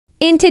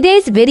In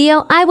today's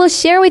video, I will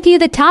share with you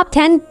the top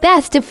 10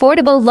 best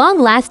affordable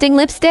long-lasting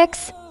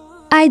lipsticks.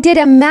 I did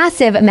a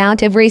massive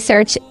amount of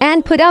research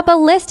and put up a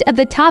list of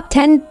the top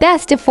 10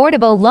 best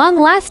affordable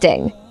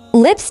long-lasting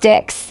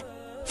lipsticks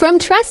from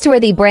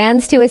trustworthy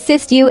brands to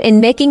assist you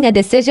in making a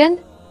decision.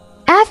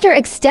 After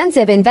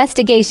extensive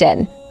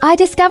investigation, I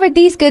discovered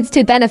these goods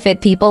to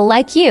benefit people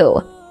like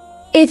you.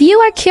 If you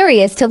are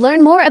curious to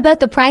learn more about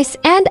the price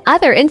and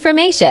other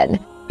information,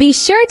 be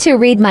sure to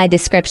read my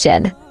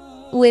description.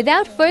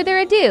 Without further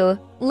ado,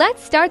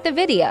 let's start the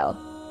video.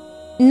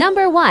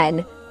 Number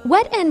 1.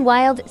 Wet n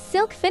Wild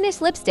Silk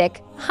Finish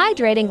Lipstick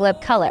Hydrating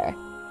Lip Color.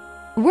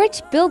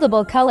 Rich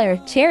buildable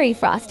color Cherry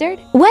Frosted.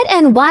 Wet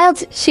n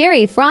Wild's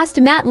Cherry Frost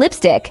Matte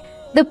Lipstick,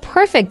 the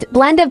perfect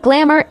blend of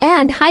glamour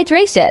and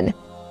hydration.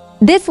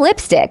 This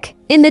lipstick,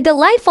 in the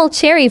delightful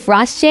Cherry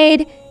Frost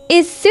shade,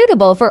 is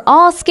suitable for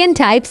all skin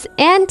types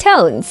and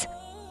tones.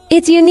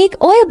 Its unique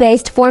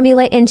oil-based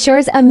formula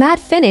ensures a matte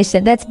finish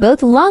that's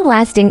both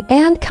long-lasting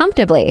and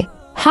comfortably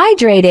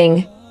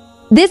hydrating.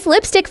 This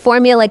lipstick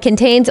formula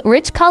contains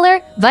rich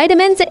color,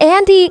 vitamins,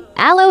 and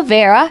aloe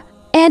vera,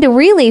 and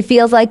really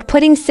feels like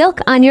putting silk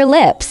on your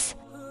lips.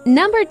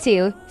 Number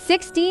 2.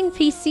 16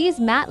 Peachy's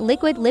Matte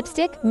Liquid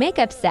Lipstick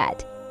Makeup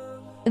Set.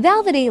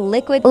 Velvety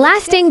Liquid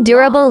Lasting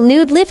Durable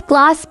Nude Lip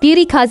Gloss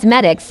Beauty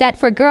Cosmetic Set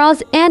for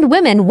Girls and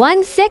Women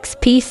 16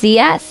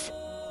 PCS.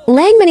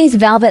 Langmany's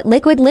Velvet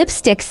Liquid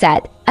Lipstick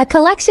Set, a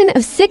collection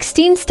of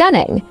 16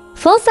 stunning,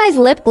 full-size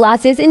lip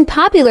glosses in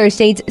popular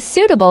shades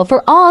suitable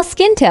for all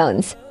skin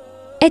tones.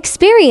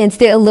 Experience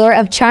the allure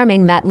of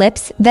charming matte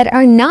lips that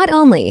are not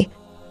only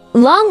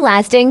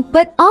long-lasting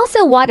but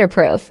also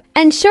waterproof,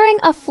 ensuring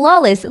a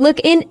flawless look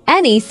in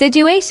any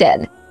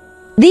situation.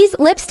 These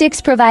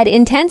lipsticks provide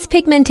intense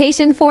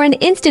pigmentation for an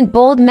instant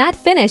bold matte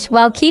finish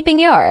while keeping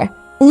your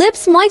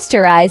lips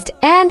moisturized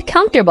and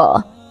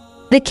comfortable.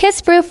 The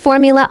kiss-proof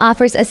formula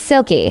offers a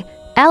silky,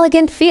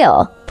 elegant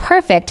feel,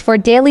 perfect for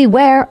daily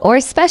wear or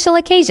special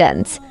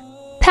occasions.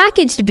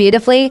 Packaged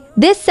beautifully,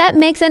 this set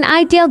makes an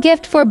ideal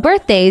gift for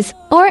birthdays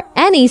or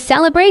any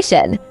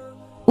celebration.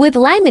 With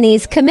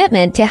Langmany's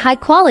commitment to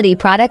high-quality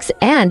products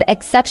and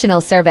exceptional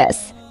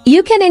service,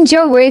 you can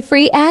enjoy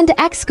worry-free and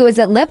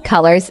exquisite lip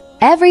colors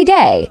every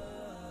day.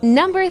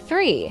 Number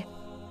 3.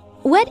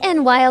 Wet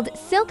n Wild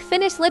Silk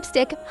Finish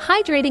Lipstick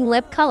Hydrating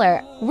Lip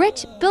Color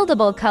Rich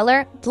Buildable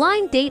Color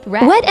Blind Date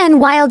Red. Wet n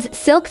Wild's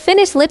Silk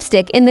Finish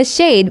Lipstick in the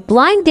shade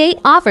Blind Date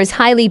offers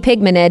highly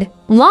pigmented,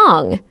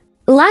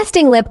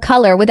 long-lasting lip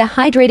color with a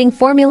hydrating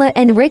formula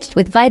enriched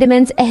with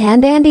vitamins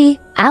and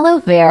aloe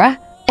vera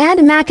and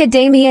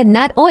macadamia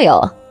nut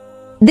oil.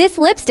 This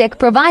lipstick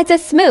provides a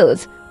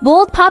smooth,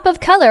 bold pop of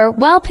color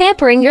while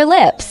pampering your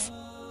lips.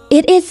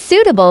 It is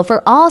suitable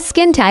for all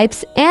skin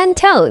types and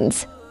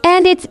tones,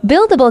 and its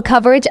buildable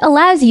coverage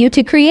allows you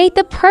to create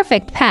the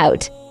perfect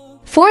pout.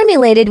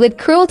 Formulated with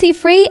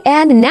cruelty-free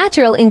and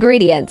natural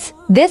ingredients,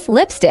 this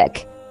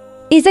lipstick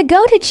is a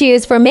go-to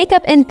choose for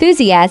makeup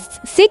enthusiasts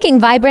seeking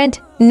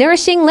vibrant,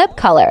 nourishing lip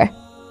color.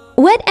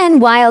 Wet n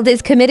Wild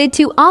is committed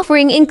to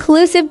offering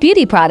inclusive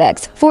beauty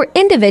products for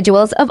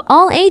individuals of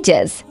all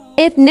ages,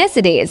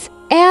 ethnicities,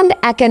 and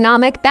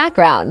economic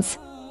backgrounds.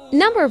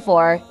 Number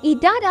 4.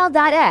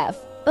 e.l.f.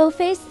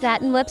 O-Face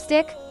Satin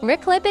Lipstick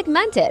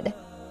Pigmented.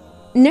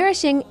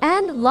 Nourishing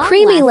and long-lasting.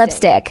 Creamy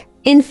lipstick,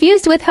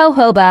 infused with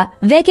jojoba,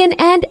 vegan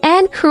and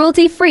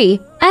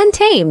cruelty-free,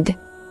 Untamed.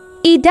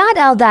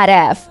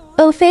 e.l.f.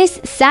 O-Face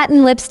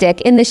Satin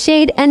Lipstick in the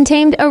shade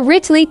Untamed, a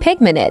richly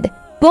pigmented,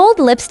 bold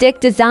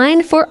lipstick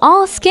designed for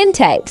all skin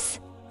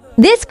types.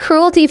 This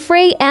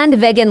cruelty-free and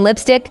vegan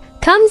lipstick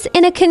comes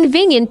in a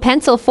convenient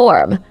pencil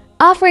form,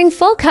 offering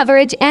full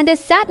coverage and a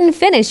satin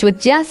finish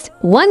with just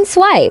one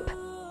swipe.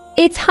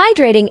 Its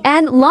hydrating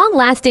and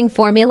long-lasting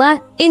formula,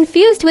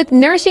 infused with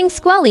nourishing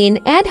squalene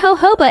and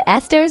jojoba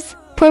esters,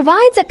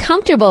 provides a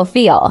comfortable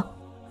feel.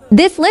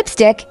 This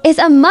lipstick is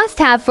a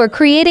must-have for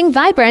creating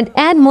vibrant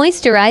and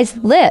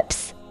moisturized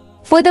lips.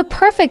 For the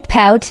perfect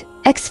pout,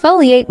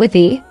 exfoliate with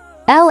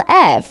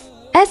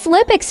e.l.f.'s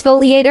Lip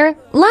Exfoliator,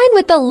 line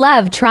with the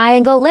Love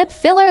Triangle Lip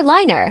Filler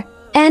Liner,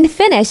 and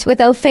finish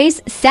with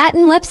O-Face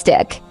Satin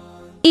Lipstick.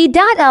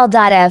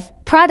 e.l.f.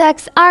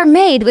 products are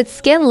made with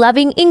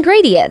skin-loving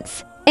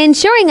ingredients,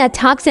 ensuring a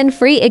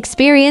toxin-free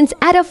experience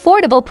at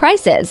affordable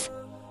prices.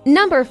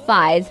 Number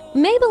 5.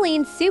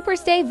 Maybelline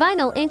SuperStay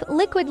Vinyl Ink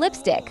Liquid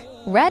Lipstick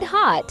Red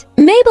Hot.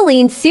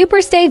 Maybelline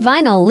SuperStay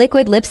Vinyl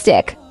Liquid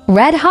Lipstick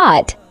Red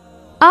Hot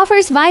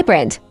offers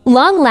vibrant,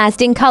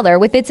 long-lasting color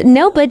with its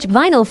no-budge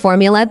vinyl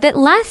formula that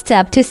lasts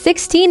up to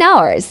 16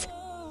 hours.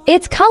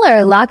 Its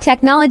color lock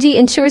technology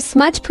ensures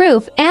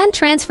smudge-proof and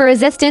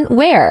transfer-resistant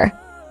wear.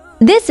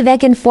 This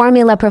vegan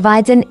formula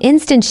provides an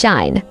instant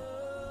shine,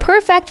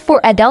 perfect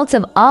for adults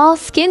of all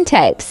skin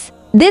types.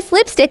 This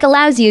lipstick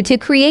allows you to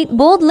create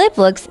bold lip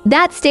looks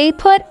that stay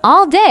put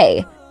all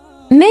day.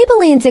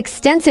 Maybelline's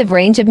extensive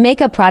range of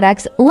makeup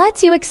products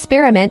lets you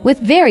experiment with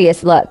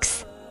various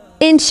looks,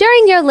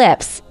 ensuring your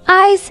lips,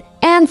 eyes,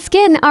 and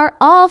skin are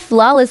all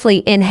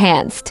flawlessly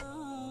enhanced.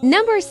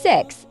 Number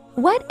 6.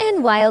 Wet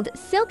n Wild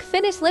Silk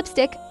Finish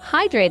Lipstick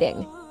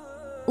Hydrating.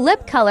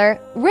 Lip color,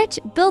 rich,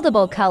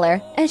 buildable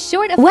color, a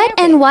short affair. Wet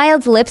n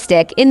Wild's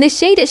lipstick in the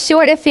shade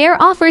Short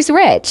Affair offers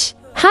rich,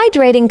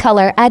 hydrating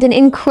color at an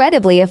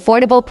incredibly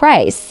affordable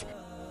price.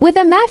 With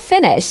a matte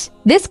finish,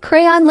 this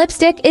crayon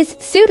lipstick is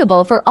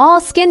suitable for all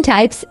skin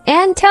types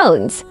and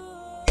tones.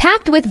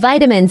 Packed with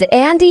vitamins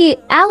and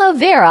aloe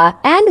vera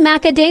and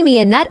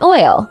macadamia nut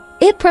oil,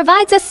 it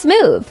provides a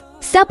smooth,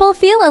 supple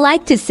feel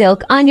alike to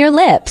silk on your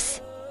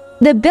lips.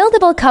 The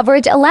buildable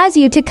coverage allows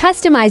you to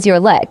customize your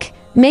look,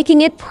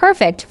 making it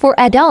perfect for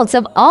adults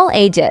of all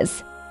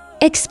ages.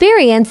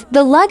 Experience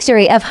the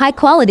luxury of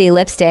high-quality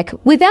lipstick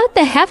without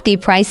the hefty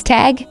price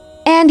tag,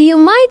 and you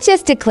might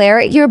just declare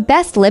it your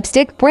best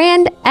lipstick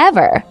brand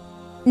ever.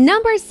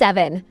 Number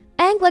 7.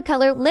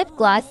 ANGLICOLOR Lip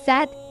Gloss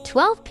Set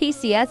 12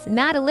 PCS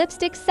Matte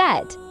Lipstick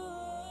Set.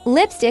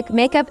 Lipstick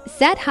Makeup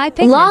Set High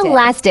Pigmented.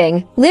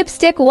 Long-lasting,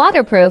 lipstick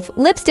waterproof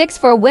lipsticks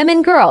for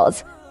women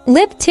girls.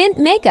 Lip Tint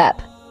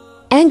Makeup.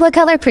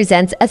 ANGLICOLOR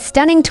presents a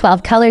stunning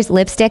 12 colors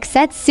lipstick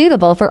set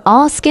suitable for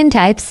all skin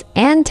types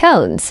and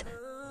tones.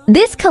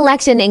 This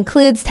collection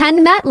includes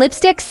 10 matte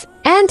lipsticks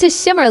and to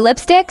shimmer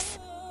lipsticks,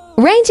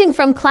 ranging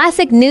from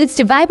classic nudes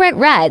to vibrant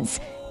reds,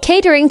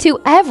 catering to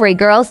every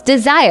girl's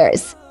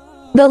desires.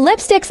 The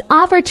lipsticks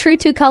offer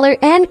true-to-color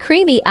and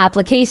creamy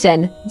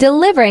application,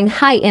 delivering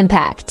high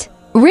impact,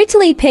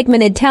 richly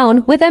pigmented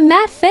tone with a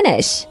matte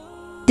finish.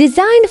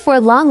 Designed for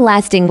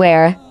long-lasting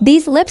wear,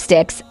 these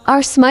lipsticks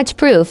are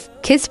smudge-proof,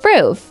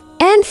 kiss-proof,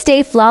 and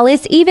stay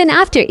flawless even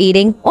after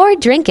eating or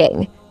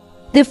drinking.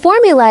 The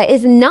formula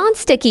is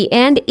non-sticky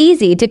and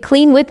easy to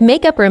clean with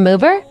makeup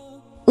remover.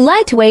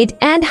 Lightweight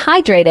and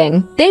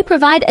hydrating, they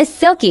provide a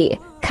silky,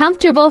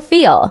 comfortable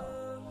feel.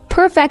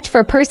 Perfect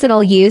for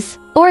personal use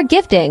or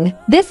gifting,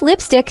 this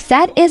lipstick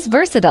set is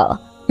versatile,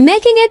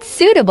 making it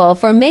suitable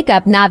for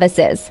makeup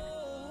novices.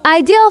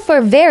 Ideal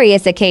for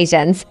various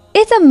occasions,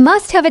 it's a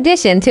must-have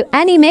addition to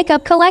any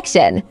makeup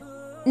collection.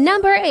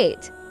 Number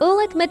 8.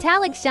 e.l.f.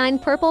 Metallic Shine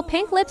Purple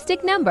Pink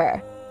Lipstick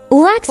Number.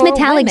 e.l.f.'s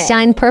Metallic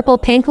Shine Purple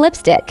Pink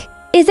Lipstick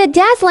is a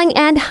dazzling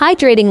and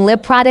hydrating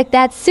lip product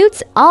that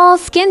suits all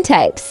skin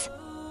types.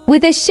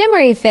 With a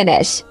shimmery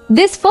finish,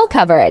 this full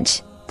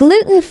coverage,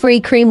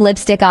 gluten-free cream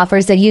lipstick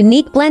offers a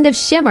unique blend of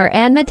shimmer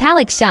and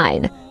metallic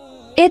shine.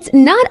 It's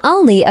not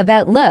only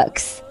about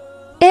looks.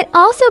 It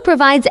also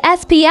provides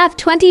SPF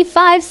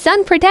 25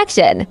 sun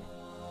protection.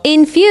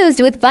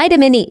 Infused with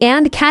vitamin E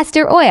and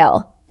castor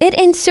oil, it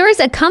ensures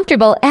a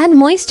comfortable and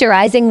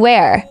moisturizing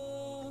wear.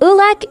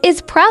 e.l.f.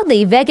 is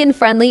proudly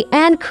vegan-friendly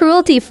and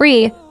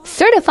cruelty-free,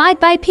 certified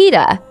by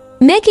PETA,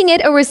 making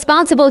it a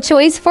responsible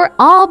choice for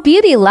all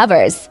beauty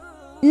lovers.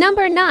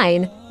 Number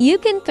 9.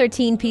 Yukon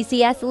 13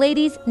 PCS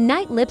Ladies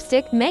Night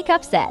Lipstick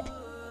Makeup Set.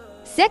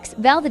 6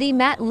 Velvety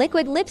Matte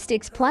Liquid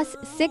Lipsticks plus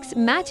 6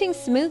 matching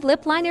smooth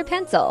lip liner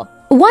pencil.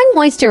 1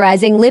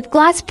 moisturizing lip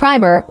gloss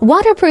primer,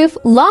 waterproof,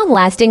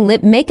 long-lasting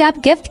lip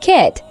makeup gift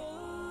kit.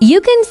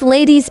 Yukon's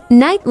Ladies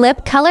Night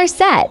Lip Color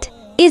Set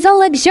is a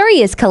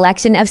luxurious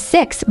collection of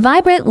 6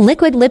 vibrant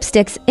liquid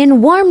lipsticks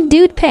in warm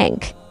nude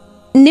pink,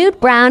 nude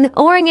brown,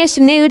 orangish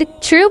nude,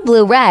 true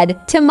blue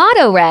red,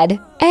 tomato red,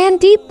 and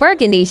deep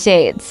burgundy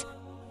shades.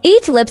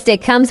 Each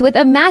lipstick comes with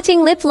a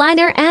matching lip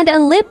liner and a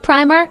lip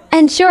primer,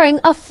 ensuring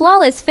a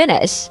flawless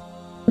finish.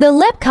 The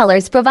lip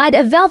colors provide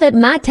a velvet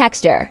matte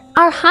texture,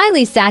 are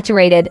highly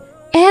saturated,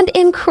 and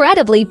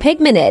incredibly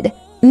pigmented,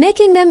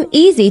 making them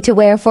easy to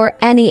wear for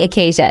any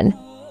occasion.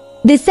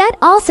 The set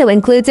also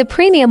includes a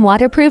premium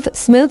waterproof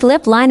smooth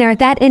lip liner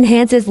that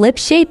enhances lip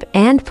shape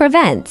and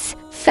prevents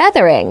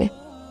feathering,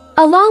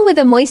 along with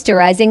a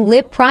moisturizing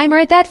lip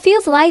primer that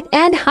feels light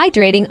and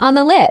hydrating on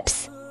the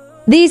lips.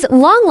 These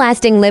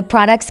long-lasting lip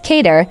products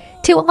cater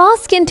to all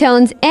skin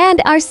tones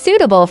and are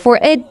suitable for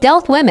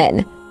adult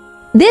women.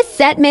 This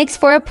set makes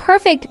for a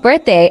perfect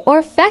birthday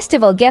or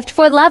festival gift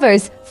for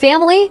lovers,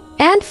 family,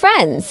 and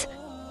friends,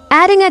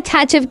 adding a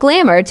touch of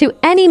glamour to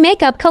any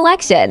makeup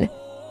collection.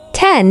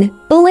 10.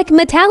 e.l.f.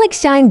 Metallic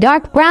Shine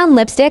Dark Brown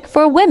Lipstick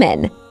for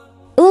Women.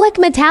 e.l.f.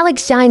 Metallic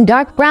Shine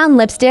Dark Brown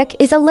Lipstick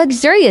is a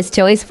luxurious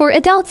choice for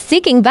adults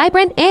seeking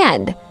vibrant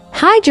and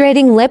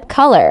hydrating lip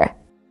color.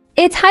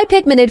 Its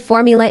high-pigmented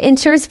formula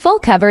ensures full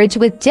coverage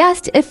with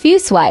just a few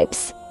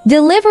swipes,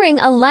 delivering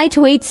a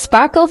lightweight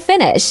sparkle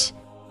finish.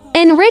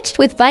 Enriched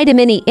with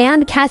vitamin E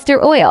and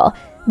castor oil,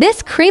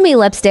 this creamy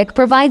lipstick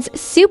provides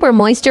super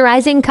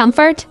moisturizing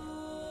comfort.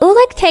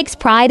 e.l.f. takes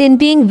pride in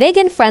being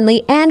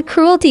vegan-friendly and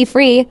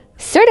cruelty-free,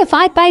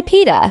 certified by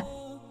PETA.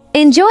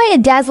 Enjoy a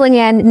dazzling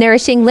and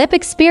nourishing lip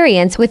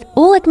experience with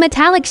e.l.f.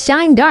 Metallic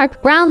Shine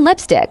Dark Brown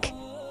Lipstick.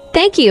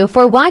 Thank you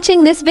for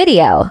watching this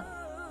video.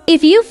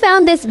 If you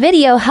found this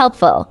video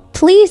helpful,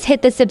 please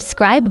hit the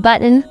subscribe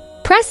button,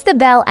 press the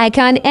bell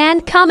icon,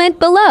 and comment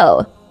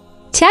below.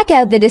 Check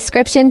out the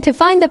description to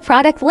find the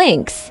product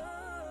links.